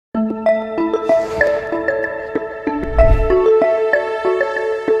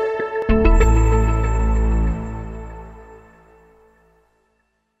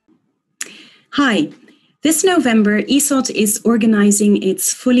Hi, this November, ESOT is organizing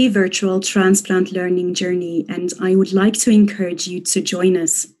its fully virtual transplant learning journey, and I would like to encourage you to join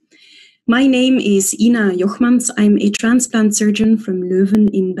us. My name is Ina Jochmans. I'm a transplant surgeon from Leuven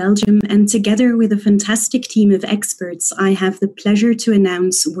in Belgium, and together with a fantastic team of experts, I have the pleasure to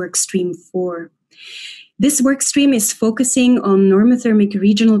announce Workstream 4. This workstream is focusing on normothermic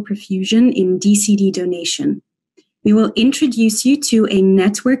regional perfusion in DCD donation. We will introduce you to a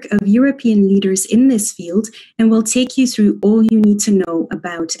network of European leaders in this field and will take you through all you need to know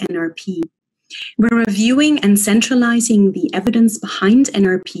about NRP. We're reviewing and centralizing the evidence behind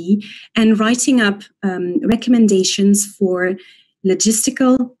NRP and writing up recommendations for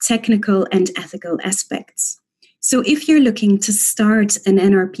logistical, technical, and ethical aspects. So if you're looking to start an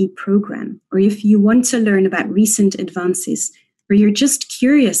NRP program, or if you want to learn about recent advances, or you're just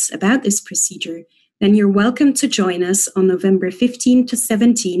curious about this procedure, then you're welcome to join us on November 15 to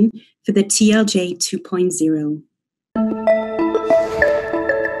 17 for the TLJ 2.0.